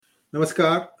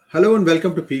Namaskar. Hello and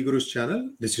welcome to P Guru's channel.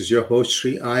 This is your host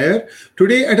Sri Iyer.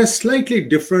 Today, at a slightly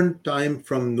different time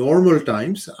from normal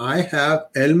times, I have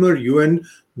Elmer Yuen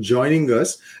joining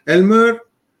us. Elmer,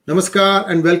 Namaskar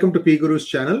and welcome to P Guru's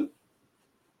channel.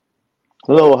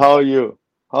 Hello, how are you?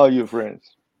 How are you,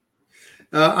 friends?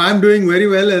 I'm doing very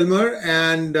well, Elmer.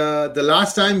 And the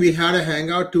last time we had a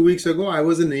hangout 2 weeks ago, I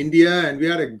was in India and we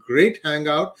had a great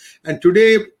hangout. And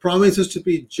today promises to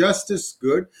be just as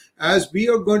good as we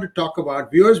are going to talk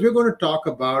about. Viewers, we're going to talk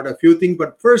about a few things.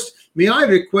 But first, may I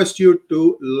request you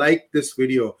to like this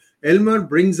video? Elmer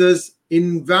brings us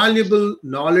invaluable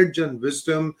knowledge and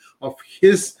wisdom of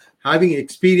his having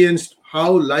experienced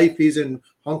how life is in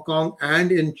Hong Kong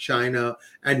and in China.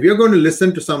 And we are going to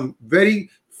listen to some very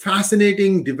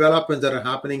fascinating developments that are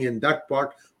happening in that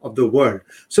part of the world.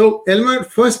 So, Elmer,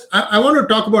 first, I want to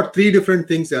talk about three different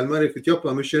things, Elmer, if with your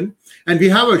permission. And we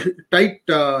have a tight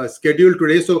schedule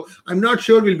today, so I'm not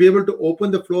sure we'll be able to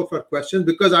open the floor for questions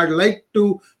because I'd like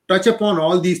to touch upon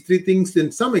all these three things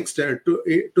in some extent,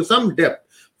 to some depth.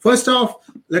 First off,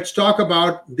 let's talk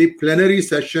about the plenary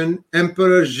session,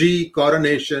 Emperor Xi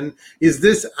coronation. Is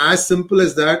this as simple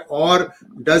as that, or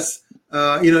does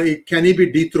can he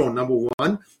be dethroned? Number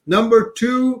one. Number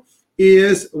two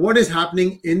is what is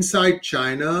happening inside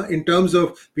China in terms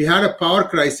of we had a power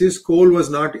crisis. Coal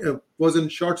was in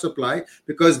short supply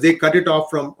because they cut it off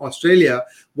from Australia.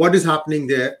 What is happening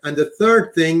there? And the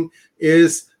third thing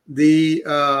is the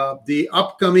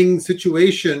upcoming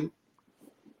situation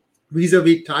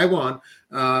vis-a-vis Taiwan.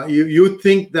 You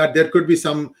think that there could be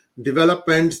some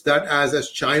developments that as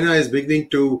China is beginning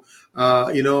to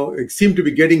seem to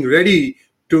be getting ready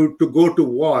to go to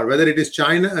war, whether it is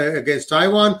China against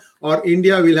Taiwan or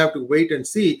India, we'll have to wait and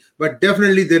see. But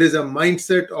definitely there is a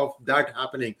mindset of that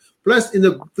happening. Plus, in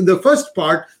the first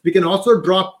part, we can also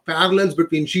draw parallels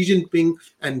between Xi Jinping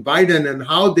and Biden and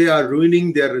how they are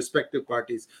ruining their respective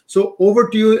parties. So over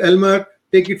to you, Elmer.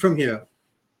 Take it from here.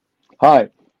 Hi,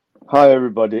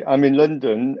 everybody. I'm in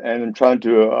London and I'm trying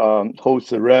to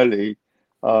host a rally,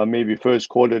 maybe first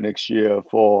quarter next year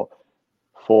for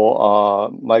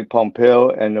Mike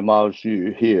Pompeo and Mao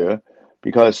Xu here,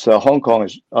 because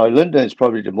London is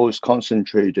probably the most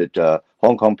concentrated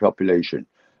Hong Kong population.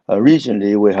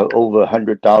 Recently, we have over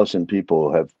 100,000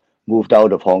 people have moved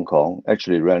out of Hong Kong,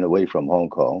 actually ran away from Hong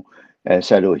Kong and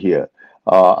settled here.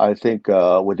 I think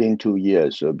within 2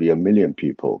 years, there'll be 1 million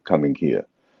people coming here.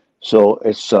 So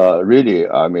it's really,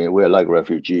 we're like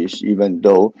refugees, even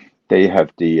though they have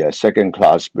the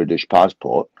second-class British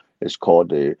passport. It's called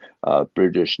the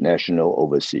British National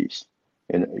Overseas.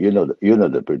 And you know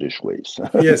the British ways.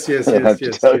 Yes.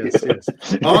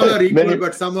 All are equal,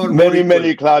 but some are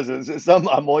many classes. Some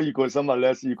are more equal, some are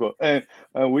less equal, and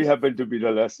we happen to be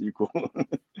the less equal.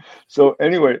 So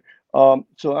anyway,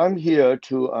 so I'm here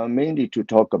to mainly to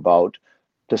talk about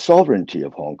the sovereignty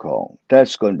of Hong Kong.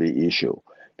 That's going to be the issue,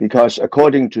 because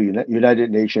according to United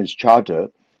Nations Charter,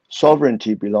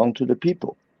 sovereignty belongs to the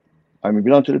people.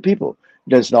 Belong to the people.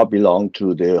 Does not belong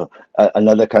to the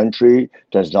another country.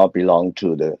 Does not belong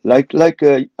to the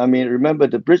remember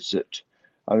the Brexit.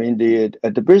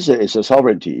 The Brexit is a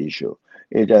sovereignty issue.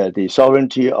 The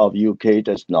sovereignty of UK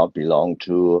does not belong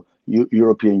to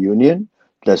European Union.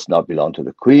 Does not belong to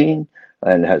the Queen,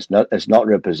 and is not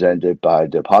represented by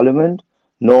the Parliament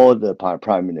nor the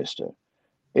Prime Minister.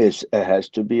 It has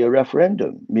to be a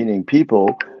referendum, meaning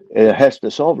people. It has the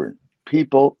sovereign.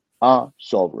 People are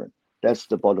sovereign. That's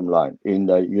the bottom line in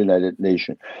the United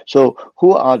Nations. So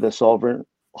who are the sovereign?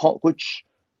 Which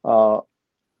Hong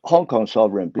Kong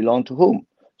sovereign belong to whom?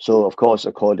 So of course,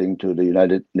 according to the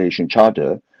United Nations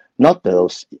Charter, not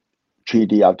those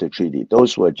treaty after treaty.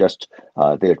 Those were just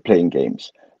they're playing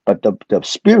games. But the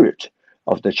spirit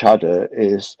of the Charter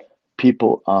is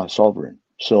people are sovereign.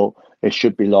 So it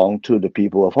should belong to the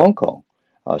people of Hong Kong.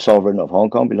 Sovereign of Hong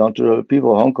Kong belong to the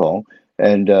people of Hong Kong,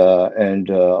 and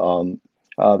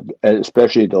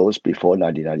especially those before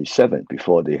 1997,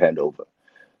 before the handover.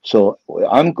 So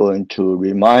I'm going to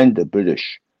remind the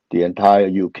British, the entire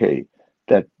UK,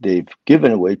 that they've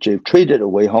traded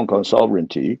away Hong Kong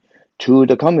sovereignty to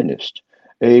the communists.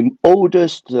 A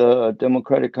oldest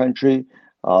democratic country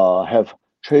have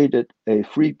traded a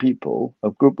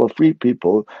group of free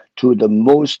people, to the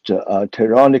most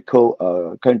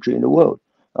tyrannical country in the world,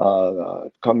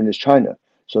 Communist China.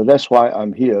 So that's why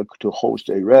I'm here to host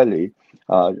a rally.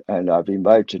 And I've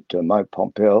invited Mike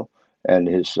Pompeo and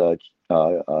his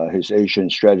Asian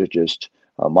strategist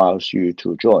Mao Xu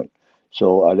to join.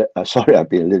 So sorry, I've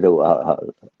been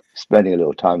spending a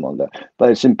little time on that, but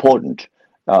it's important.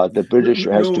 The British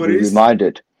has to be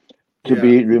reminded.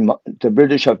 The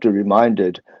British have to be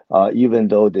reminded even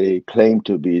though they claim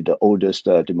to be the oldest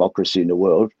democracy in the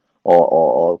world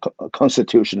or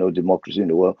constitutional democracy in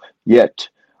the world, yet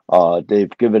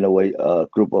they've given away a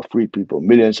group of free people,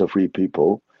 millions of free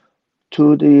people,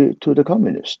 to the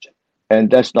communists, and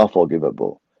that's not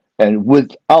forgivable. And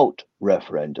without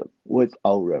referendum,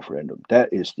 that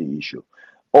is the issue.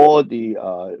 All the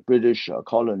British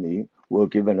colony were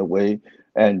given away,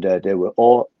 and they were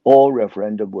all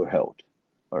referendum were held,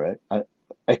 all right,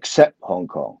 except Hong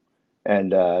Kong,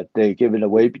 and they given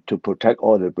away to protect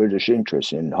all the British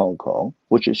interests in Hong Kong,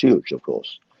 which is huge, of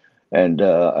course, and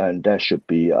that should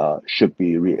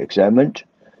be re-examined,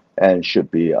 and should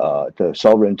be the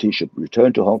sovereignty should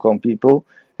return to Hong Kong people,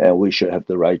 and we should have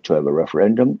the right to have a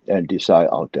referendum and decide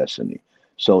our destiny.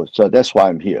 So that's why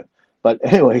I'm here. But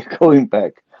anyway, going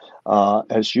back,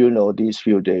 as you know, these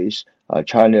few days,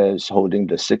 China is holding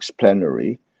the sixth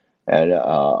plenary, and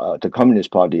the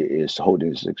Communist Party is holding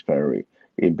the sixth plenary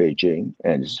in Beijing,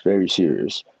 and it's very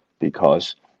serious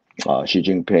because Xi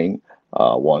Jinping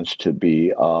wants to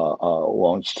be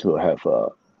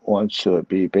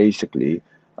basically.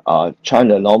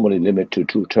 China normally limit to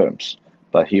 2 terms,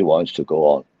 but he wants to go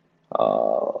on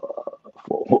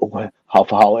for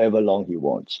however long he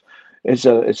wants. It's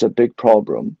a big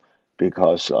problem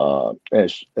because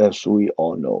as we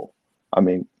all know, I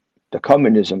mean, the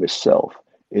communism itself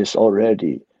is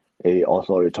already a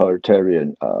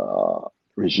authoritarian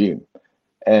regime,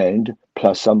 and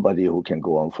plus somebody who can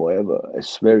go on forever.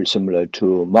 It's very similar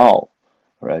to Mao,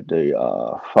 right? The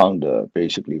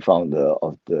basically founder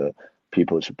of the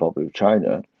People's Republic of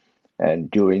China, and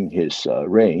during his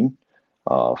reign,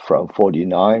 from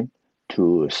 49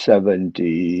 to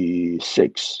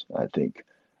 76, I think,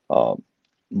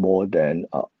 more than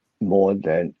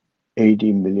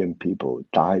 80 million people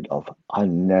died of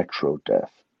unnatural death.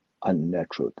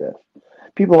 Unnatural death.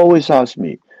 People always ask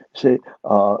me, say,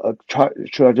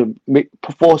 try to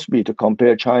force me to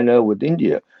compare China with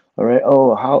India. All right.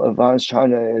 Oh, how advanced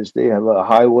China is. They have a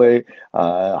highway,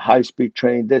 high-speed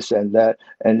train, this and that,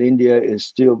 and India is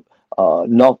still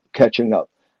not catching up.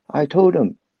 I told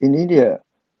them, in India,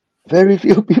 very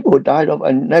few people died of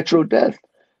unnatural death.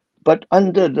 But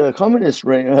under the communist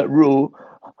rule,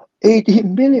 80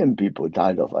 million people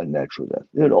died of unnatural death.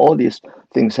 You know, all these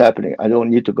things happening. I don't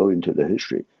need to go into the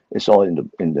history. It's all in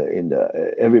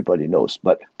the everybody knows,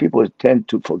 but people tend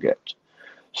to forget.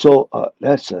 So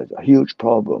that's a huge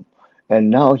problem. And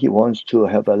now he wants to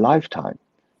have a lifetime.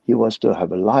 He wants to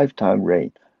have a lifetime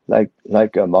reign, like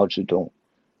Mao Zedong.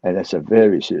 And that's a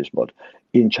very serious matter.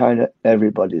 In China,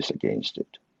 everybody is against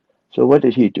it. So what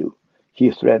did he do?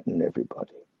 He threatened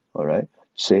everybody, all right?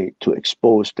 Say, to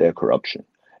expose their corruption.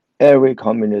 Every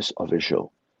communist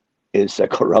official is a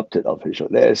corrupted official.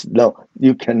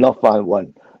 You cannot find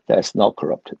one that's not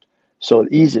corrupted. So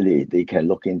easily they can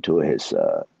look into his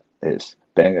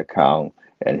bank account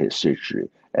and his history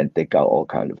and dig out all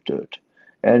kind of dirt.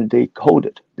 And they hold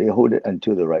it. They hold it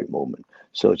until the right moment.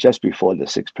 So just before the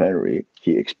sixth plenary,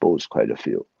 he exposed quite a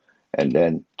few. And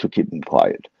then to keep him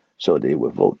quiet, so they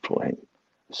would vote for him.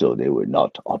 So they would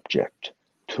not object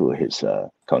to his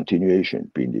continuation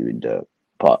being in the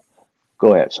part.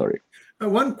 Go ahead, sorry.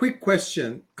 One quick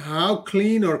question. How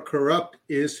clean or corrupt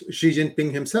is Xi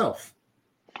Jinping himself?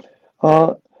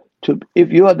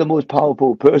 If you are the most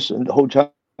powerful person, the whole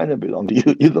China belongs to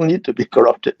you. You don't need to be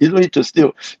corrupted. You don't need to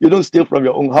steal. You don't steal from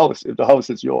your own house if the house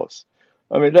is yours.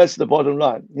 I mean, that's the bottom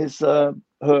line. His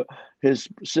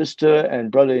sister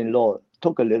and brother-in-law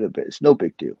took a little bit. It's no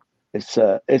big deal. It's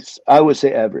I would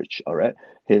say average. All right.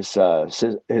 His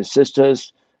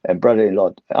sisters and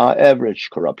brother-in-law are average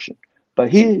corruption, but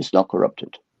he is not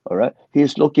corrupted. All right. He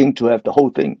is looking to have the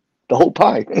whole thing, the whole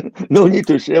pie. No need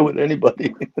to share with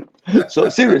anybody. So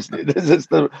seriously, this is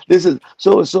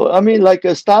so. I mean, like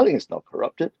Stalin is not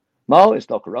corrupted. Mao is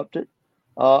not corrupted.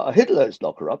 Hitler is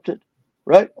not corrupted,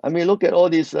 right? I mean, look at all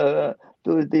these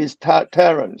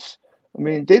tyrants. I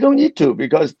mean, they don't need to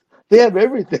because they have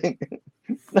everything.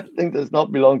 Nothing does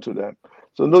not belong to them.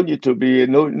 So no need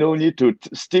to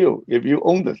steal if you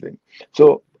own the thing.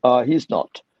 So he's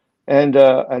not. And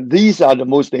these are the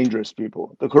most dangerous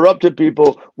people. The corrupted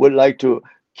people would like to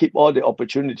keep all the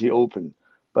opportunity open,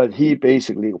 but he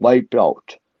basically wiped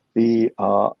out he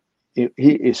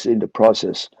is in the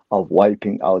process of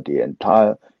wiping out the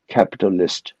entire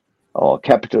capitalist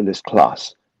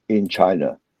class in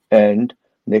China. And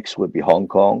next would be Hong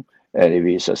Kong. And if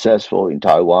he's successful in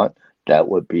Taiwan, that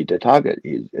would be the target.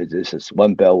 This is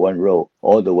one belt, one road,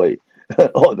 all the way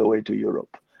to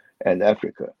Europe and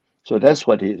Africa. So that's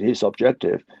what his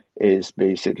objective is,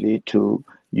 basically to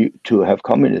have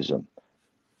communism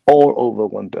all over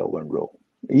one belt, one road.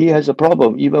 He has a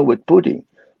problem even with Putin.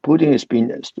 Putin has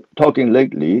been talking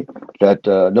lately that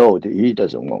no, he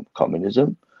doesn't want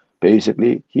communism.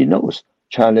 Basically, he knows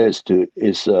China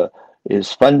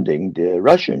is funding the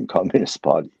Russian Communist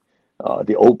Party,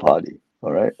 the old party.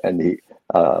 All right, and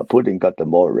Putin got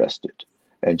them all arrested,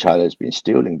 and China has been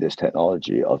stealing this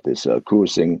technology of this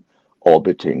cruising,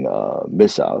 orbiting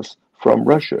missiles from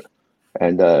Russia,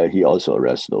 and he also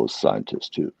arrests those scientists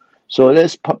too. So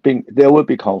there will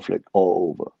be conflict all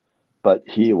over, but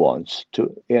he wants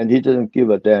to, and he doesn't give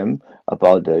a damn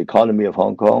about the economy of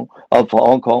Hong Kong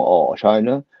or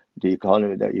China. The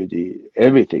economy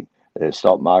everything. The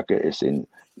stock market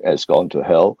has gone to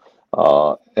hell.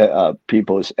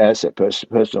 People's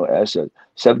personal asset,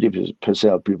 70%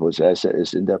 of people's asset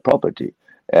is in their property,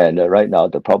 and right now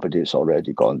the property has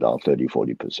already gone down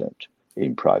 30-40%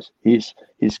 in price. He's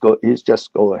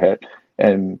just go ahead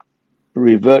and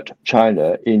revert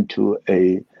China into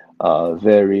a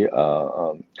very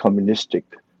communistic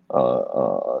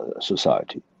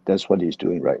society. That's what he's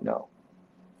doing right now.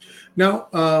 Now,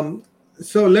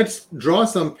 so let's draw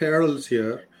some parallels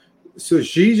here. So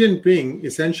Xi Jinping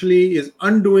essentially is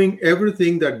undoing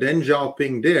everything that Deng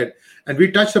Xiaoping did. And we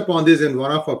touched upon this in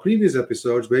one of our previous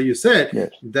episodes where you said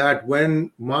Yes. that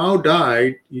when Mao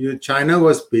died, China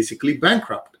was basically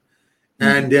bankrupt.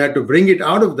 And they had to bring it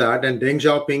out of that. And Deng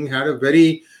Xiaoping had a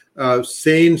very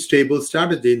sane, stable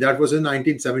strategy. That was in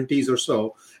 1970s or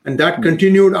so. And that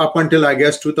continued up until, I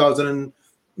guess, 2000,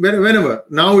 whenever.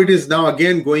 Now it is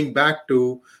again going back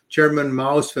to Chairman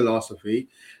Mao's philosophy.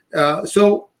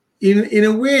 So in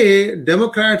a way,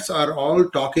 Democrats are all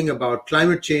talking about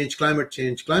climate change.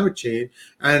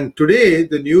 And today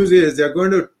the news is they're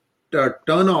going to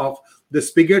turn off the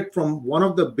spigot from one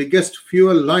of the biggest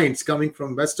fuel lines coming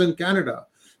from Western Canada,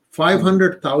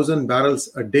 500,000 barrels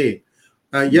a day.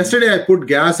 Yesterday, I put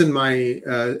gas in my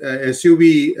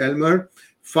SUV, Elmer,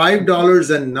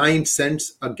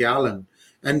 $5.09 a gallon.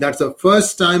 And that's the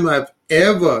first time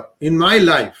in my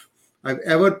life, I've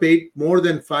ever paid more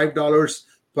than $5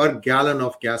 per gallon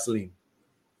of gasoline.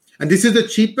 And this is the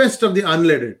cheapest of the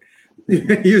unleaded.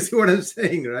 You see what I'm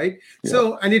saying, right? Yeah.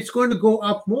 So, and it's going to go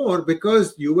up more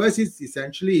because US is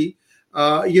essentially,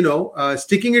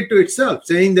 sticking it to itself,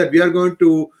 saying that we are going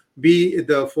to be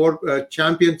the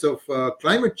champions of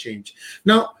climate change.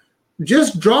 Now,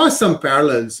 just draw some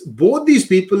parallels. Both these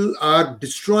people are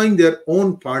destroying their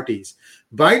own parties.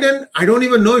 Biden, I don't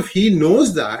even know if he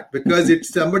knows that because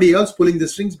it's somebody else pulling the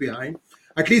strings behind.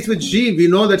 At least with Xi, we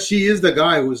know that Xi is the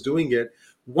guy who's doing it.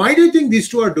 Why do you think these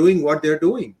two are doing what they're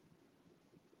doing?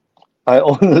 I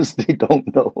honestly don't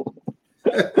know.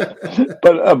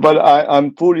 but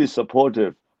I'm fully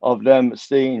supportive of them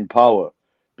staying in power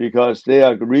because they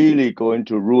are really going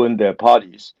to ruin their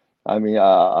parties. I mean,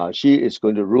 Xi is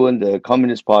going to ruin the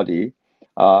Communist Party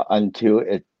until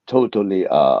it totally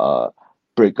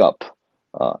break up.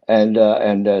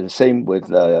 And same with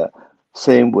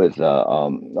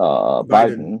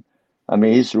Biden. I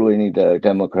mean, he's ruining the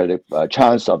Democratic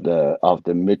chance of the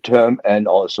midterm and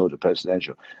also the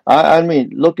presidential. I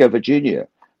mean, look at Virginia.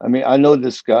 I mean, I know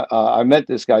this guy. I met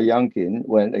this guy Youngkin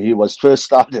when he was first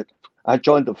started. I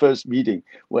joined the first meeting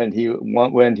when he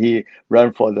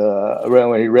ran for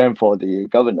the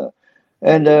governor,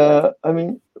 and I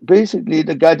mean, basically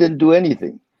the guy didn't do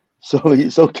anything, so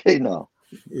he's okay now.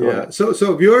 Yeah.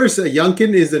 So viewers,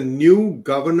 Youngkin is the new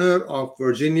governor of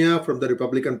Virginia from the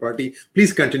Republican Party.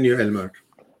 Please continue, Elmer.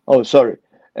 Oh, sorry.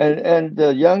 And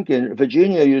Youngkin,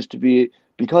 Virginia used to be,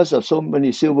 because of so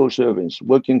many civil servants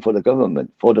working for the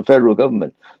government, for the federal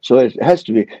government. So it has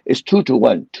to be, it's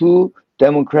 2-1, 2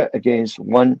 Democrat against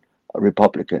 1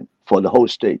 Republican for the whole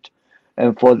state.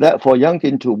 And for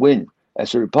Youngkin to win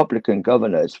as a Republican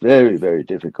governor, it's very, very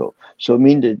difficult. So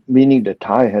meaning the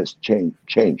tide has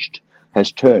changed.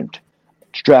 Has turned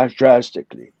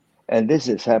drastically, and this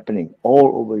is happening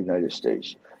all over the United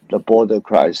States. The border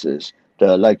crisis,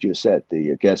 like you said,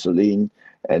 the gasoline,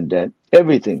 and then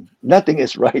everything. Nothing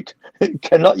is right.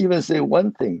 Cannot even say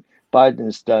one thing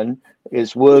Biden's done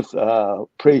is worth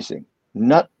praising.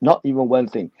 Not even one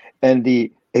thing. And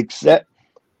the exact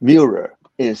mirror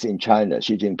is in China,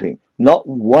 Xi Jinping. Not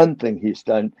one thing he's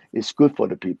done is good for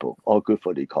the people or good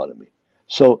for the economy.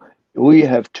 So we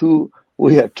have two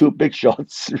big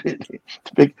shots, really,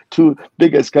 two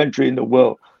biggest country in the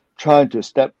world, trying to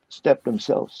step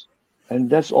themselves, and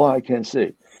that's all I can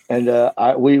say. And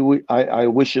I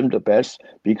wish them the best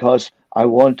because I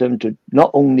want them to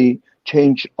not only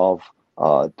change of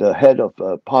the head of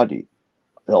a party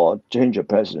or change a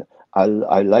president.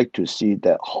 I like to see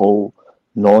that whole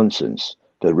nonsense,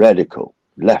 the radical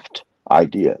left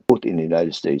idea, both in the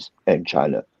United States and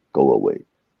China, go away.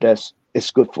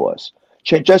 It's good for us.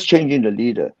 just changing the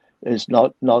leader is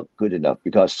not good enough,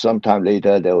 because sometime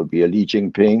later there will be a Xi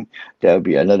Jinping, there will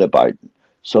be another Biden.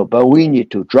 So, but we need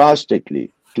to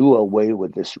drastically do away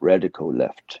with this radical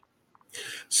left.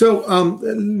 So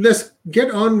let's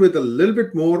get on with a little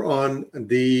bit more on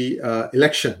the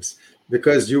elections,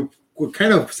 because you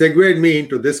kind of segued me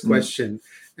into this question,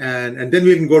 and then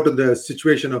we can go to the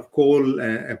situation of coal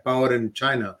and power in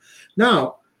China.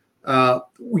 Now,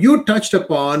 you touched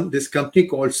upon this company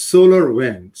called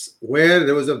SolarWinds, where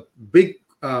there was a big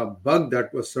bug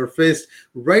that was surfaced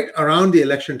right around the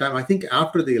election time, I think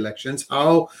after the elections,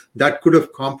 how that could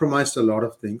have compromised a lot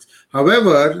of things.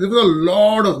 However, there was a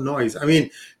lot of noise. I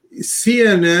mean,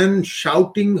 CNN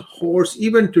shouting hoarse,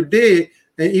 even today,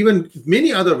 and even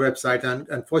many other websites, and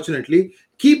unfortunately,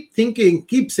 keep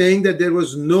saying that there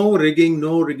was no rigging,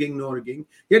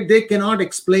 yet they cannot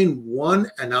explain one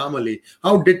anomaly.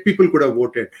 How dead people could have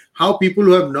voted, how people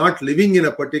who are not living in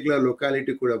a particular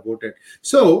locality could have voted.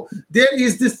 So there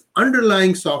is this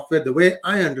underlying software, the way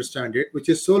I understand it, which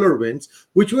is SolarWinds,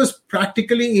 which was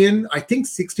practically in, I think,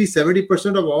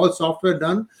 60-70% of all software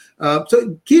done.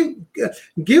 So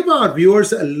give our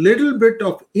viewers a little bit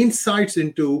of insights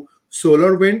into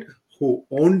SolarWind, who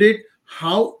owned it,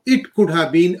 how it could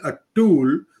have been a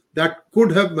tool that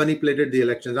could have manipulated the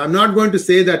elections. I'm not going to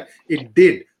say that it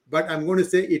did, but I'm going to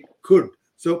say it could.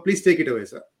 So please take it away,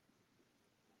 sir.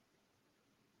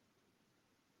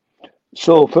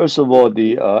 So first of all,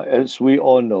 as we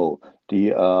all know,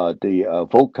 the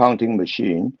vote counting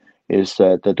machine is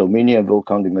the Dominion vote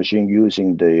counting machine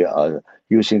using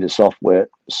the software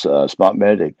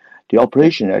Smartmatic. The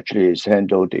operation actually is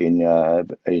handled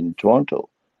in Toronto,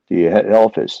 the head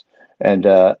office, and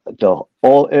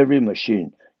every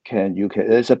machine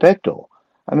there's a backdoor.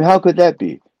 I mean, how could that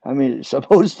be? I mean, it's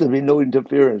supposed to be no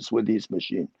interference with these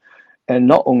machines, and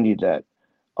not only that,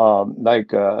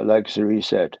 like Siri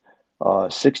said,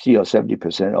 60 or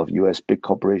 70% of U.S. big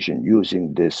corporation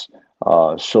using this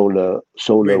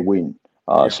SolarWinds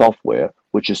software,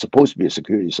 which is supposed to be a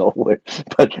security software,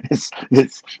 but it's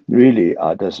really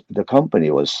the company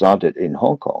was started in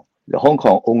Hong Kong. Hong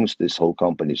Kong owns this whole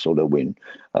company, SolarWinds.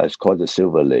 It's called the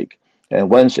Silver Lake. And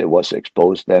once it was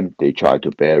exposed, then they tried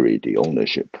to bury the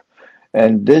ownership.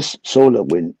 And this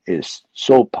SolarWinds is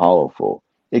so powerful,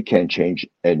 it can change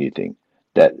anything.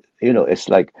 That it's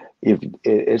like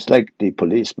the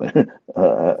policeman.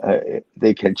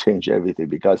 They can change everything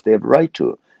because they have right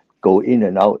to go in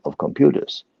and out of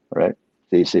computers, right?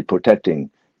 They say protect you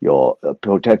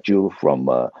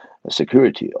from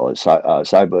security or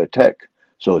cyber attack.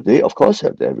 So they of course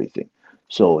have everything.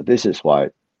 So this is why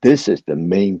this is the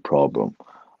main problem.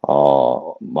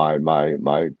 My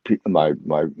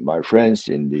friends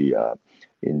in the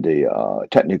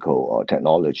technical or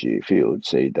technology field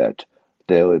say that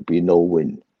there will be no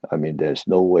win. I mean, there's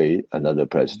no way another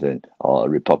president or a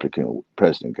Republican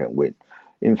president can win.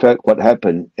 In fact, what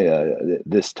happened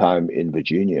this time in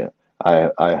Virginia,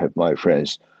 I have my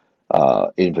friends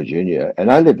in Virginia,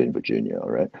 and I live in Virginia, all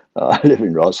right? I live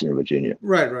in Rosslyn, Virginia.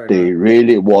 Right. They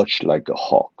really watched like a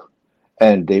hawk,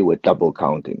 and they were double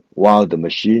counting. While the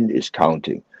machine is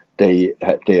counting, they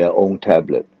had their own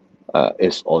tablet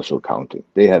is also counting.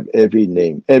 They have every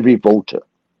name, every voter,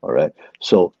 all right?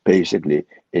 So basically,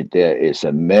 there is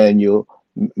a manual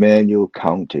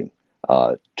counting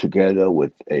together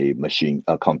with a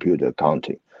computer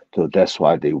counting. So that's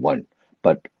why they won.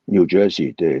 But New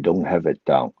Jersey, they don't have it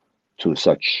down to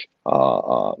such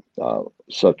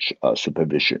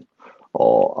supervision,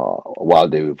 or while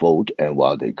they vote and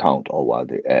while they count or while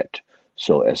they add.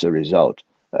 So as a result,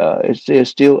 they're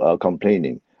still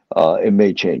complaining. It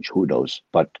may change, who knows?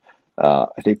 But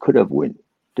they could have won.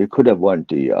 They could have won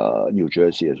the New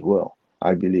Jersey as well.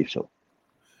 I believe so.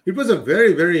 It was a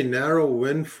very, very narrow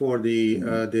win for the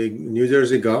New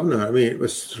Jersey governor. I mean, it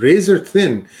was razor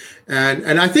thin,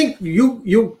 and I think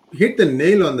you hit the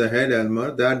nail on the head,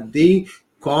 Elmer, that the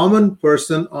common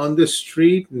person on the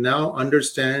street now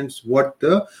understands what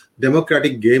the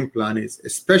Democratic game plan is,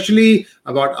 especially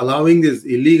about allowing these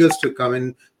illegals to come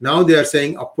in. Now they are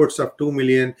saying upwards of 2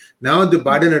 million. Now the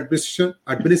Biden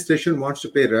administration wants to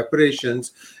pay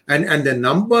reparations, and the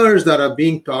numbers that are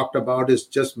being talked about is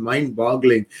just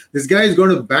mind-boggling. This guy is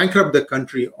going to bankrupt the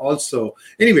country also.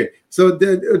 Anyway, so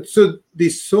the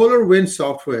SolarWinds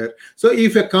software. So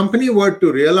if a company were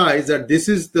to realize that this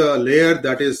is the layer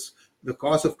that is the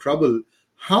cause of trouble,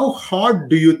 how hard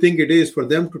do you think it is for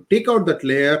them to take out that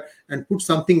layer and put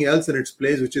something else in its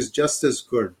place, which is just as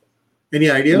good?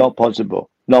 Any idea? Not possible.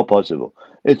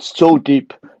 It's so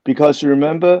deep, because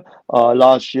remember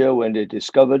last year when they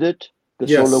discovered it, the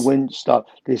SolarWinds stuff,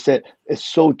 they said it's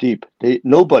so deep,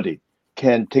 nobody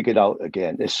can take it out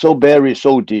again. It's so buried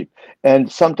so deep,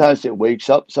 and sometimes it wakes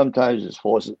up, sometimes it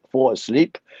falls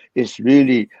asleep. It's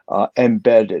really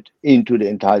embedded into the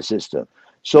entire system.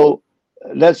 So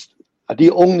let's the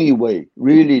only way,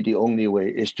 really the only way,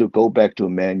 is to go back to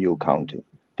manual counting.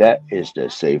 That is the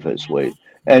safest way,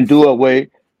 and do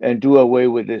away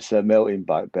with this mail-in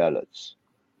ballots.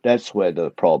 That's where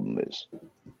the problem is.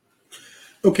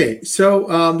 Okay, so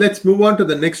let's move on to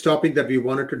the next topic that we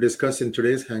wanted to discuss in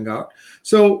today's Hangout.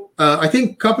 So I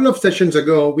think a couple of sessions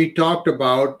ago, we talked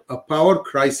about a power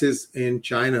crisis in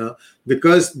China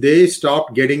because they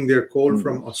stopped getting their coal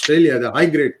from Australia, the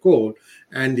high-grade coal,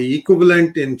 and the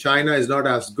equivalent in China is not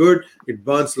as good. It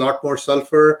burns a lot more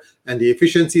sulfur and the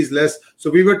efficiency is less. So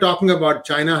we were talking about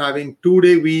China having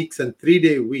 2-day weeks and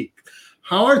 3-day week.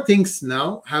 How are things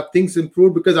now? Have things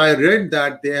improved? Because I read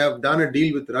that they have done a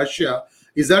deal with Russia.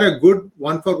 Is that a good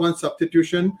one-for-one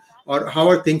substitution, or how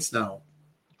are things now?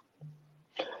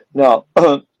 Now,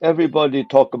 everybody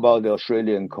talk about the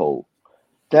Australian coal.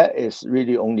 That is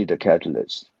really only the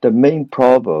catalyst. The main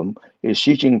problem is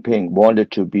Xi Jinping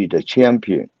wanted to be the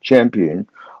champion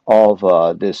of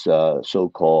this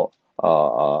so-called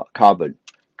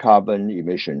carbon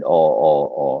emission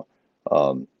or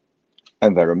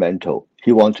environmental.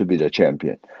 He wants to be the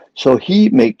champion. So he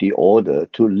made the order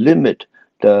to limit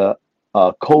the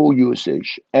coal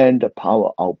usage and the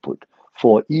power output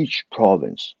for each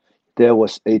province. There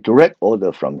was a direct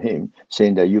order from him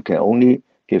saying that you can only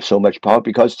give so much power,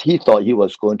 because he thought he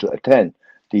was going to attend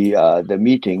the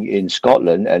meeting in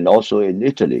Scotland and also in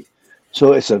Italy.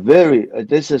 So it's a very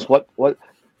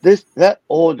that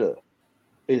order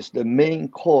is the main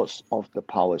cause of the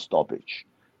power stoppage,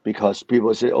 because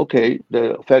people say, okay,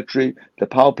 the factory, the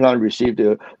power plant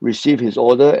received his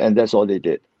order, and that's all they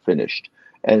did, finished.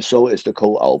 And so is the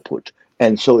coal output,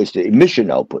 and so is the emission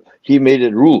output. He made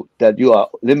a rule that you are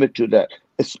limited to that.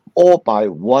 It's all by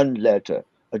one letter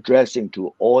addressing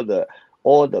to all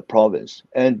the province,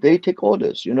 and they take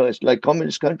orders. It's like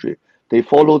communist country. They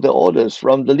follow the orders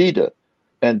from the leader,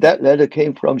 and that letter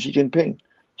came from Xi Jinping.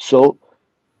 So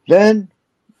then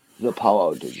the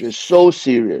power outage is so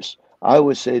serious. I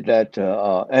would say that,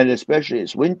 and especially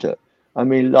it's winter. I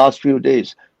mean, last few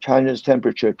days, China's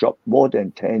temperature dropped more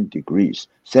than 10 degrees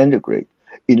centigrade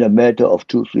in a matter of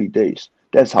 2-3 days.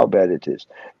 That's how bad it is.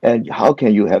 And how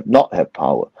can you not have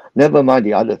power? Never mind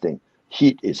the other thing.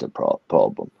 Heat is a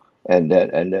problem. And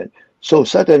then, so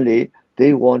suddenly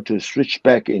they want to switch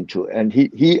back into, and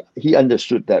he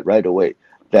understood that right away,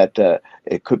 that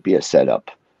it could be a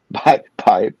setup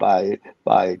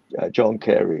by John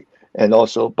Kerry, and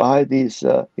also by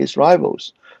his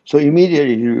rivals. So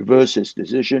immediately he reversed his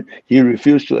decision. He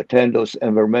refused to attend those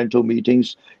environmental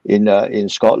meetings in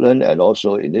Scotland and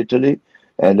also in Italy,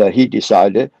 and he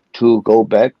decided to go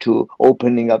back to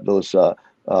opening up those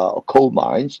coal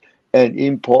mines and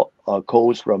import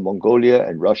coals from Mongolia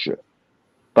and Russia.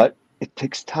 But it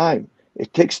takes time.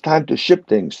 It takes time to ship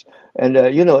things, and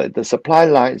the supply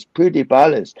line is pretty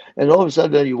balanced. And all of a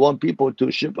sudden, you want people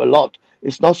to ship a lot.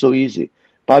 It's not so easy.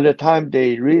 By the time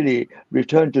they really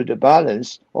return to the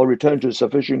balance or return to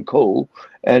sufficient coal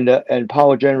and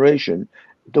power generation,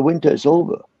 the winter is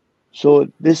over.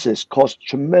 So this has caused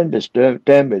tremendous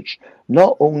damage,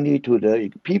 not only to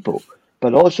the people,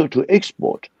 but also to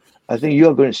export. I think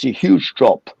you're going to see huge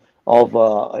drop of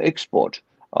export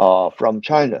from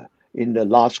China in the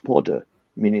last quarter,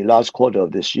 meaning last quarter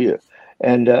of this year.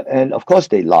 And of course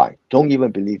they lie. Don't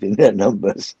even believe in their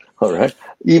numbers. All right.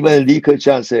 Even Li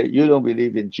Keqiang said, you don't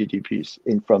believe in GDPs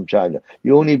from China.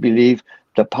 You only believe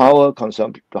the power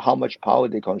consumption, how much power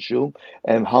they consume,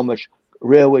 and how much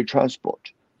railway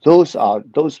transport. Those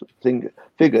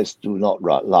figures do not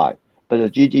lie. But the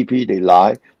GDP, they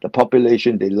lie. The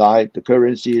population, they lie. The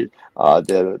currency,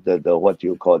 the what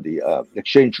you call the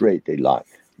exchange rate, they lie.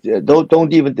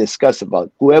 Don't even discuss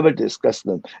about. Whoever discusses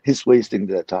them is wasting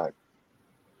their time.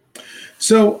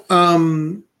 So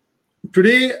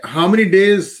today, how many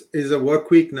days is a work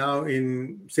week now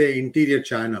in, say, interior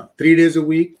China? 3 days a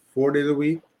week, 4 days a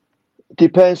week?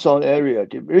 Depends on area.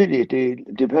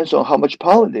 It depends on how much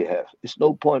power they have. It's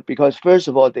no point, because first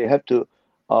of all, they have to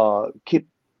keep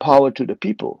power to the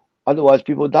people. Otherwise,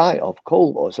 people die of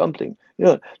cold or something.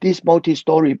 These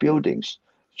multi-story buildings,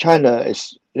 China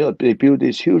is, they build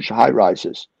these huge high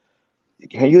rises.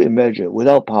 Can you imagine,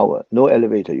 without power, no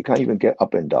elevator, you can't even get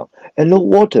up and down, and no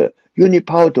water. You need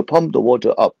power to pump the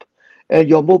water up, and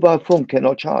your mobile phone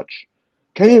cannot charge.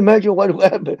 Can you imagine what will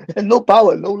happen? And no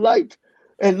power, no light,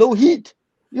 and no heat.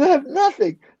 You have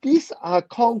nothing. These are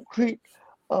concrete,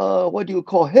 what do you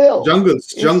call, hell?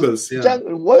 Jungles, yeah.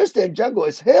 Worse than jungle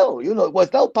is hell.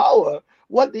 Without power,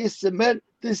 what is cement?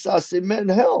 These are cement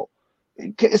hell.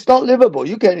 It's not livable.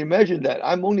 You can imagine that.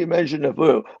 I'm only mentioning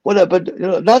the whatever, but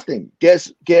nothing.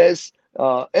 Gas,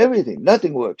 everything.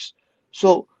 Nothing works.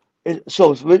 So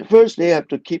first they have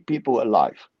to keep people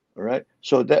alive, all right?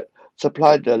 So that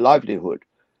supply the livelihood,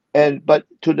 but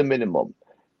to the minimum.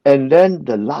 And then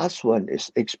the last one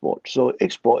is export. So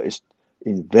export is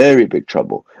in very big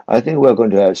trouble. I think we're going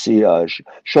to see a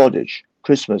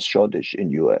Christmas shortage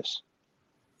in US.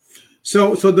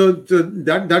 So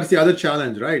that's the other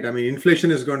challenge, right? I mean, inflation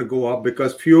is going to go up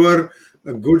because fewer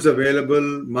goods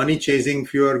available, money chasing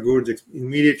fewer goods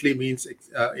immediately means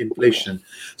inflation.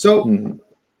 So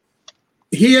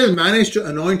he has managed to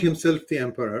anoint himself the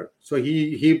emperor. So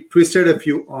he twisted a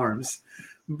few arms.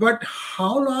 But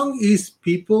how long is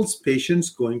people's patience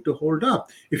going to hold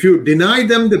up? If you deny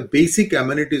them the basic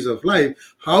amenities of life,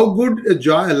 how good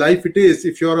a life it is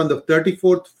if you're on the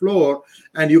 34th floor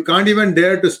and you can't even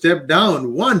dare to step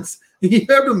down once. You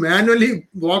have to manually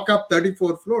walk up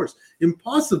 34 floors.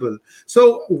 Impossible.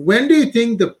 So when do you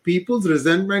think the people's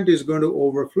resentment is going to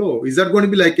overflow? Is that going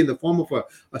to be like in the form of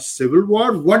a civil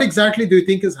war? What exactly do you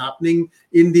think is happening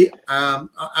in the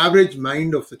average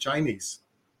mind of the Chinese?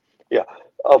 Yeah.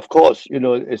 Of course,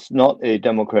 it's not a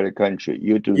democratic country.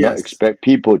 You do not expect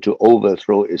people to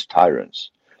overthrow its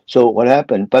tyrants. So what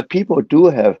happened? But people do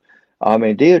have,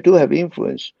 they do have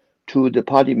influence to the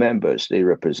party members they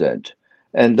represent.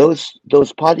 And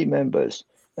those party members,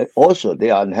 also,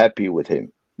 they are unhappy with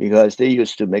him because they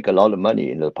used to make a lot of money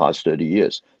in the past 30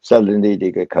 years. Suddenly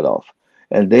they get cut off.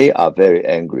 And they are very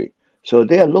angry. So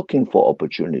they are looking for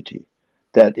opportunity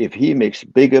that if he makes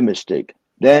bigger mistake,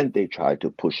 then they try to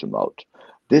push him out.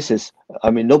 This is,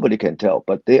 nobody can tell,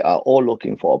 but they are all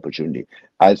looking for opportunity.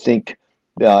 I think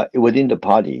within the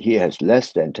party, he has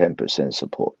less than 10%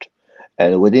 support.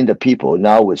 And within the people,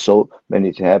 now with so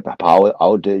many power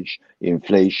outage,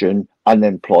 inflation,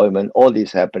 unemployment, all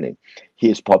this happening,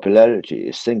 his popularity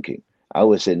is sinking. I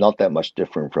would say not that much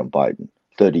different from Biden,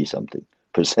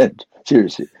 30-something%,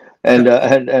 seriously. And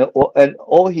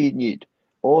all he need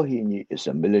is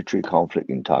a military conflict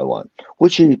in Taiwan,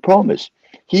 which he promised.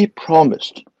 He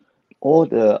promised all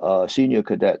the senior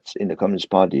cadets in the Communist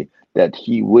Party that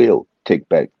he will take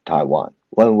back Taiwan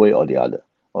one way or the other.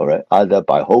 All right, either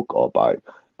by hook or by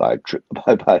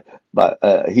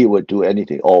he would do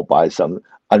anything, or by some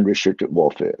unrestricted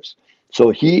warfares.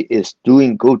 So he is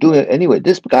doing it anyway.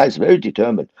 This guy is very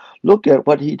determined. Look at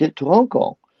what he did to Hong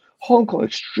Kong. Hong Kong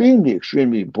extremely,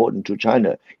 extremely important to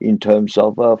China in terms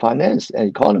of finance and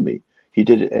economy. He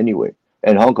did it anyway,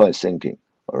 and Hong Kong is sinking.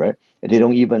 All right, and they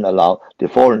don't even allow the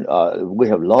foreign. We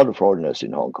have a lot of foreigners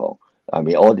in Hong Kong.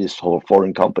 All these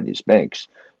foreign companies, banks.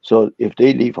 So if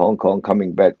they leave Hong Kong,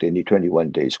 coming back, they need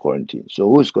 21 days quarantine. So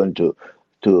who's going to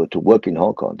work in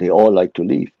Hong Kong? They all like to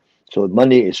leave. So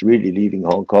money is really leaving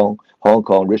Hong Kong. Hong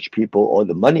Kong rich people, all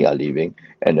the money are leaving,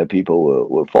 and the people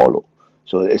will follow.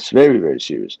 So it's very, very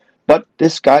serious. But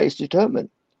this guy is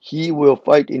determined. He will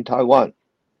fight in Taiwan.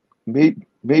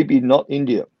 Maybe not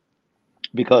India,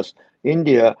 because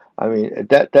India,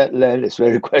 that land is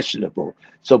very questionable.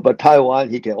 So, but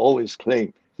Taiwan, he can always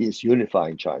claim he is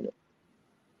unifying China.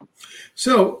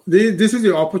 So this is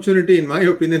the opportunity, in my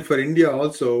opinion, for India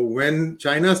also. When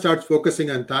China starts focusing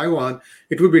on Taiwan,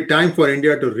 it would be time for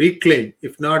India to reclaim,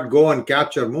 if not go and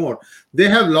capture more. They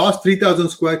have lost 3,000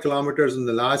 square kilometers in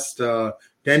the last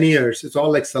 10 years. It's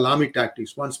all like salami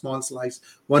tactics, one small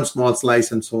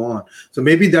slice, and so on. So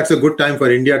maybe that's a good time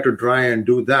for India to try and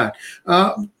do that.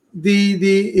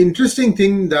 The interesting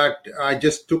thing that I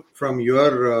just took from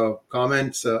your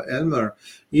comments, Elmer,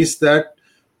 is that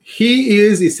he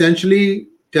is essentially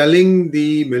telling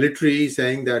the military,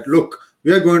 saying that, look,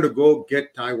 we are going to go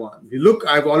get Taiwan. Look,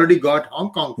 I've already got Hong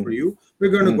Kong for you.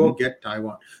 We're going to go get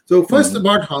Taiwan. So first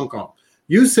about Hong Kong.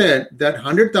 You said that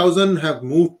 100,000 have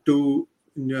moved to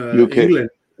England,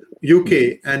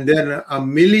 UK, and then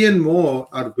 1 million more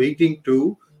are waiting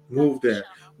to move there.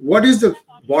 What is the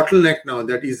bottleneck now?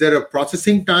 That is there a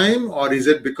processing time, or is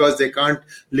it because they can't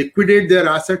liquidate their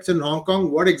assets in Hong Kong?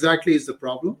 What exactly is the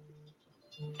problem?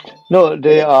 No,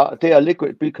 they are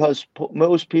liquid because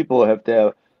most people have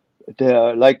their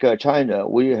like China.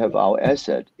 We have our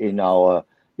asset in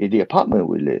the apartment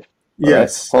we live.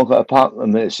 Yes, right? Hong Kong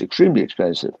apartment is extremely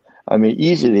expensive.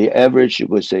 Easily average you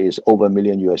could say is over $1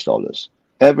 million.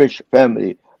 Average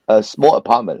family, a small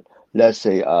apartment, let's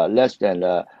say less than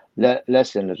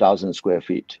 1,000 square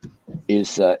feet,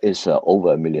 is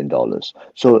over $1 million.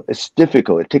 So it's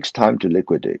difficult. It takes time to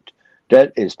liquidate.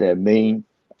 That is their main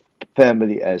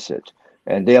family asset,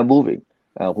 and they are moving.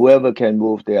 Whoever can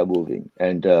move, they are moving,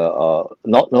 and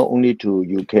not only to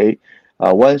UK.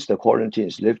 Once the quarantine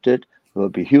is lifted, There will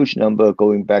be huge number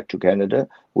going back to Canada.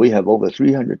 We have over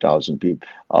 300,000 people,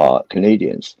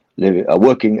 Canadians living,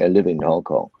 working and living in Hong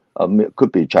Kong.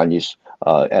 Could be Chinese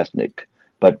ethnic,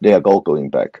 but they are all going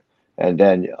back. And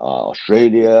then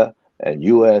Australia and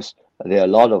US, there are a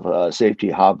lot of safety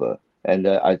harbor. And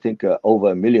I think over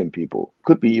 1 million people,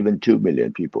 could be even 2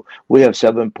 million people. We have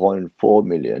 7.4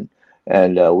 million,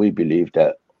 and we believe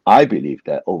that, I believe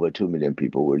that over 2 million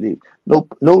people will leave.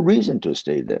 No reason to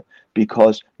stay there,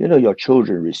 because your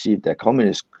children receive their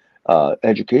communist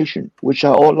education, which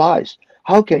are all lies.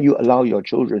 How can you allow your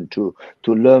children to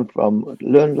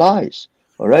learn lies?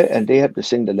 All right, and they have to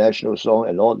sing the national song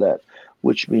and all that,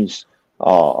 which means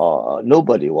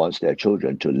nobody wants their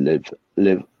children to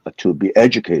live to be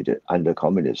educated under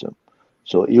communism.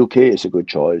 So UK is a good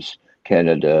choice.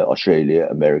 Canada, Australia,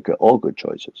 America, all good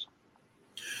choices.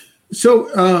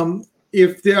 So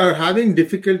if they are having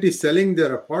difficulty selling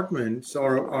their apartments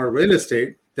or real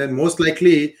estate, then most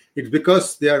likely it's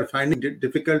because they are finding it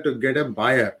difficult to get a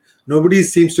buyer. Nobody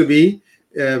seems to be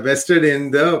vested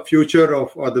in the future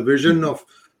of or the vision of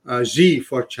Xi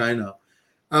for China.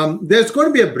 There's going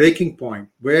to be a breaking point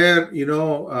where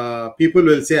people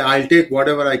will say, "I'll take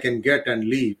whatever I can get and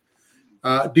leave."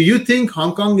 Do you think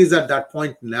Hong Kong is at that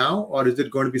point now, or is it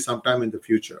going to be sometime in the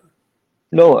future?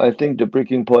 No, I think the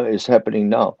breaking point is happening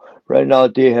now. Right now,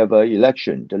 they have an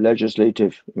election. The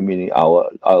legislative, meaning our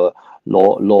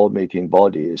lawmaking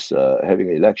body, is having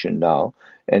an election now,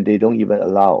 and they don't even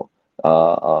allow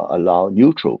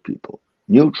neutral people,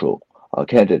 neutral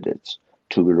candidates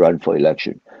to run for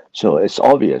election. So it's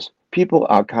obvious people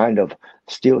are kind of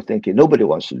still thinking nobody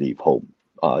wants to leave home,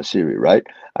 Syria, right?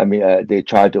 I mean, they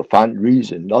try to find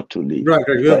reason not to leave. Right.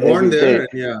 You are born there,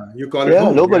 and you call it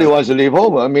home. Nobody wants to leave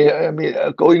home. I mean,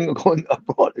 going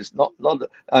abroad is not.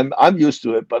 I'm used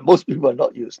to it, but most people are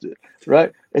not used to it,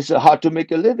 right? It's hard to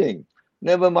make a living.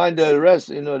 Never mind the rest,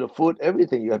 the food,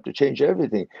 everything. You have to change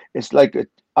everything. It's like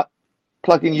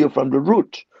plucking you from the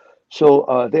root.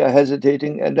 So they are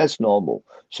hesitating, and that's normal.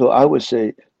 So I would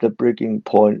say the breaking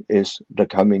point is the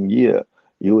coming year.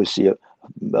 You will see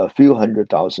a few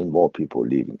 100,000 more people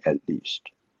leaving at least.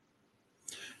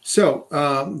 So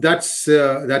that's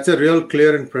a real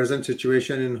clear and present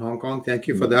situation in Hong Kong. Thank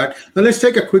you for that. Now let's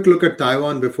take a quick look at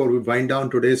Taiwan before we wind down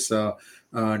today's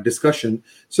discussion.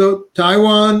 So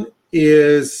Taiwan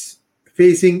is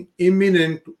facing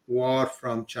imminent war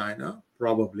from China,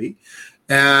 probably.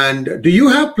 And do you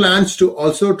have plans to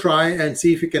also try and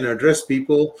see if you can address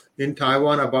people in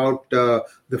Taiwan about the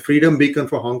Freedom Beacon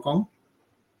for Hong Kong?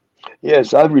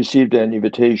 Yes, I've received an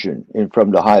invitation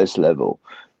from the highest level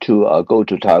to go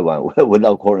to Taiwan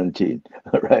without quarantine,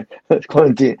 right?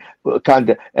 Quarantine,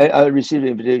 and I received an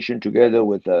invitation together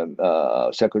with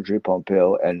Secretary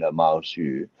Pompeo and Mao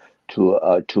Xu to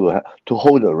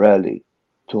hold a rally,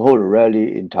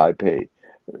 in Taipei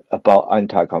about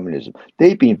anti-communism.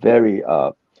 They've been very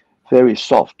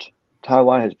soft.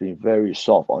 Taiwan has been very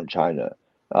soft on China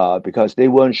because they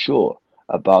weren't sure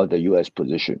about the U.S.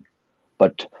 position,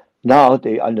 but now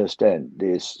they understand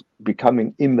this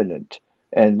becoming imminent.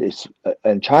 And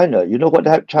China, you know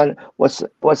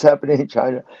what's happening in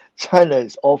China? China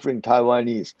is offering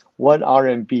Taiwanese 1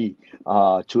 RMB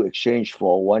to exchange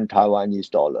for 1 Taiwanese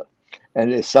dollar,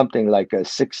 and it's something like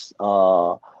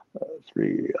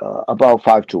about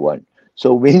 5 to 1.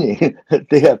 So meaning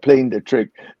they are playing the trick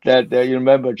that you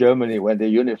remember Germany when they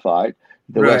unified.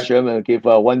 The West German gave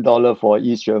 $1 for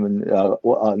East German,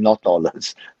 not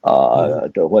dollars.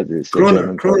 What is the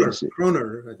German currency?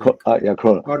 Kroner.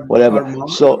 Kroner. Whatever. No,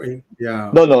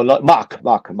 not mark.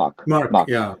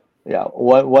 Yeah.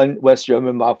 One West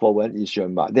German mark for 1 East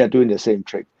German mark. They are doing the same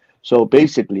trick. So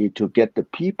basically, to get the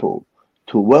people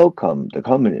to welcome the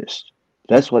communists,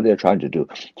 that's what they're trying to do.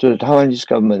 So the Taiwanese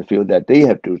government feel that they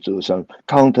have to do some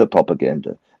counter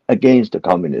propaganda against the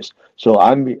communists. So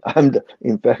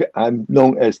in fact I'm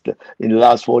known as in the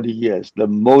last 40 years the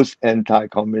most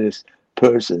anti-communist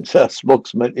person,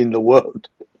 spokesman in the world.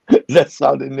 That's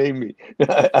how they name me.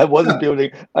 I wasn't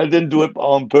I didn't do it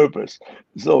on purpose.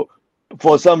 So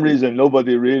for some reason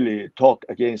nobody really talked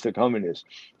against the communists.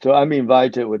 So I'm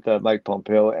invited with Mike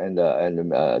Pompeo and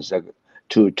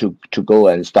to go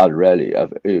and start a rally, a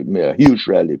huge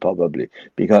rally probably,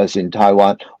 because in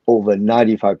Taiwan over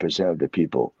 95% of the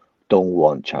people don't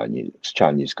want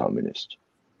Chinese communists.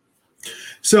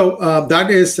 So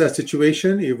that is a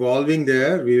situation evolving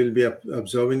there. We will be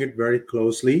observing it very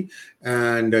closely.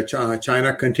 And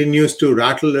China continues to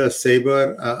rattle a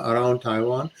saber around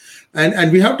Taiwan.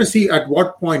 And we have to see at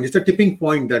what point, it's a tipping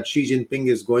point that Xi Jinping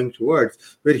is going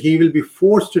towards, where he will be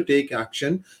forced to take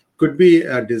action. Could be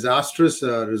a disastrous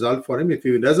result for him if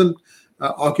he doesn't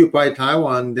occupy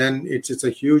Taiwan, then it's a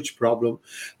huge problem.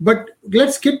 But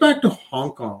let's get back to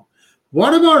Hong Kong.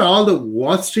 What about all the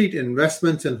Wall Street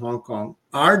investments in Hong Kong?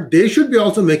 They should be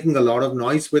also making a lot of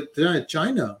noise with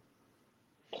China.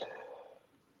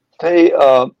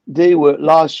 They were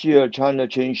last year. China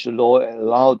changed the law and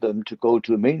allowed them to go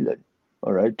to mainland,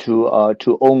 all right, to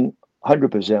own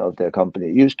 100% of their company.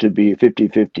 It used to be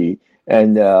 50-50,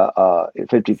 and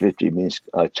 50-50 means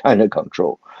China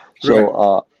control. So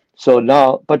Right. so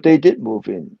now, but they did move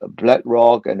in.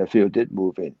 BlackRock and a few did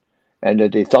move in, and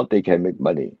they thought they can make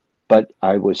money. But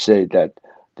I would say that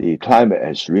the climate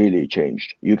has really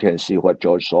changed. You can see what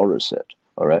George Soros said.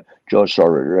 All right, George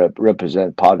Soros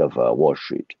represents part of Wall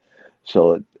Street.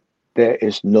 So there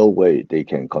is no way they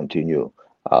can continue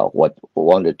what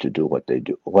wanted to do what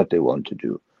they want to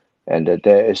do, and that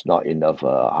there is not enough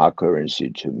hard currency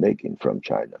to make in from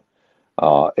China.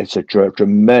 It's a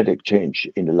dramatic change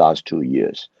in the last 2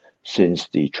 years since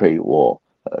the trade war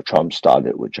Trump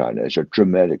started with China. It's a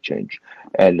dramatic change,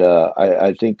 and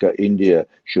I think India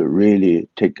should really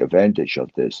take advantage of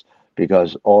this,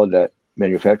 because all that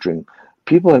manufacturing,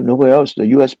 people have nowhere else. The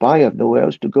U.S. buyer have nowhere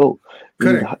else to go.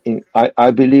 Correct.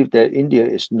 I believe that India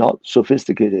is not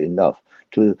sophisticated enough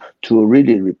to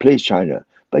really replace China,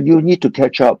 but you need to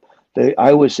catch up.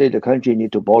 I would say the country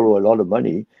need to borrow a lot of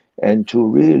money and to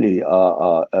really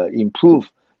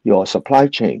improve your supply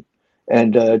chain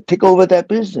and take over that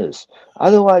business.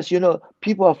 Otherwise,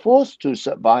 people are forced to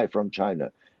buy from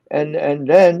China, and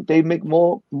then they make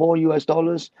more U.S.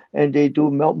 dollars and they do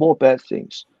more bad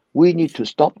things. We need to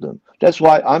stop them. That's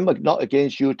why I'm not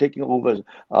against you taking over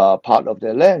part of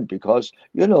their land, because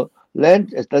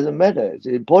land, it doesn't matter.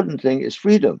 The important thing is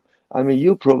freedom. I mean,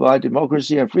 you provide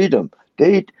democracy and freedom.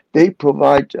 They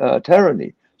provide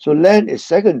tyranny. So land is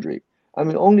secondary.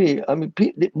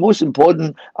 The most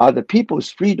important are the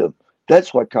people's freedom.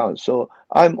 That's what counts. So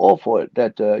I'm all for it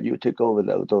that you take over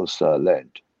those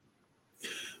land.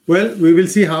 Well, we will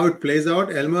see how it plays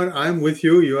out. Elmer, I'm with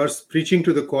you. You are preaching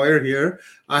to the choir here.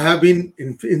 I have been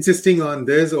insisting on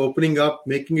this, opening up,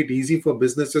 making it easy for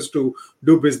businesses to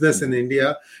do business in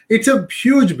India. It's a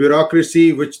huge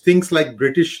bureaucracy which thinks like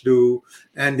British do,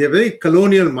 and they're very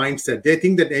colonial mindset. They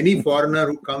think that any foreigner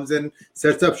who comes in,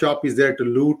 sets up shop, is there to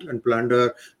loot and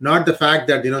plunder, not the fact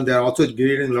that they're also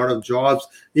creating a lot of jobs,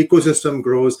 ecosystem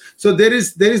grows. So there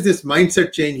is this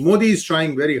mindset change. Modi is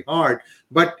trying very hard,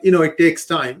 but it takes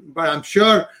time. But I'm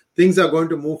sure things are going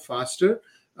to move faster.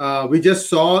 We just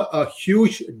saw a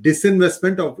huge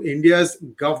disinvestment of India's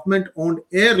government-owned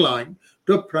airline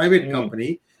to a private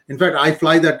company. In fact, I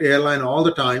fly that airline all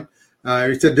the time.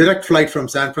 It's a direct flight from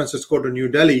San Francisco to New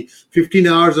Delhi. 15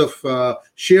 hours of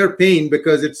sheer pain,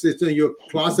 because it's you're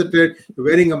closeted, you're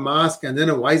wearing a mask, and then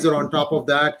a visor on top of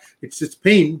that. It's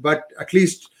pain, but at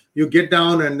least you get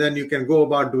down and then you can go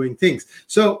about doing things.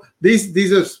 So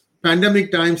these are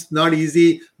pandemic times, not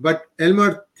easy. But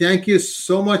Elmer, thank you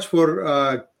so much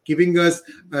for giving us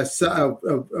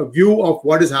a view of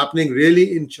what is happening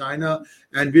really in China.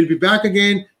 And we'll be back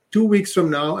again 2 weeks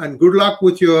from now. And good luck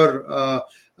with your,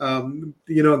 getting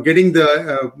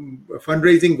the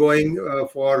fundraising going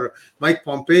for Mike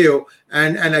Pompeo.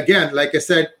 And again, like I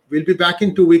said, we'll be back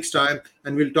in 2 weeks' time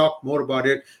and we'll talk more about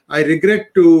it. I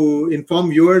regret to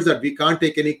inform viewers that we can't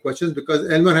take any questions because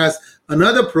Elmer has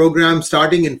another program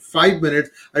starting in 5 minutes.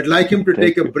 I'd like him to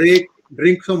take a break,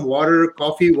 drink some water,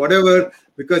 coffee, whatever,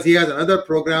 because he has another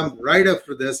program right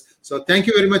after this. So thank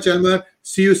you very much, Elmer.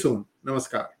 See you soon.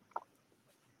 Namaskar.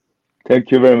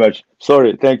 Thank you very much.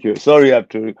 Sorry, thank you. Sorry I have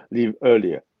to leave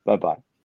earlier. Bye-bye.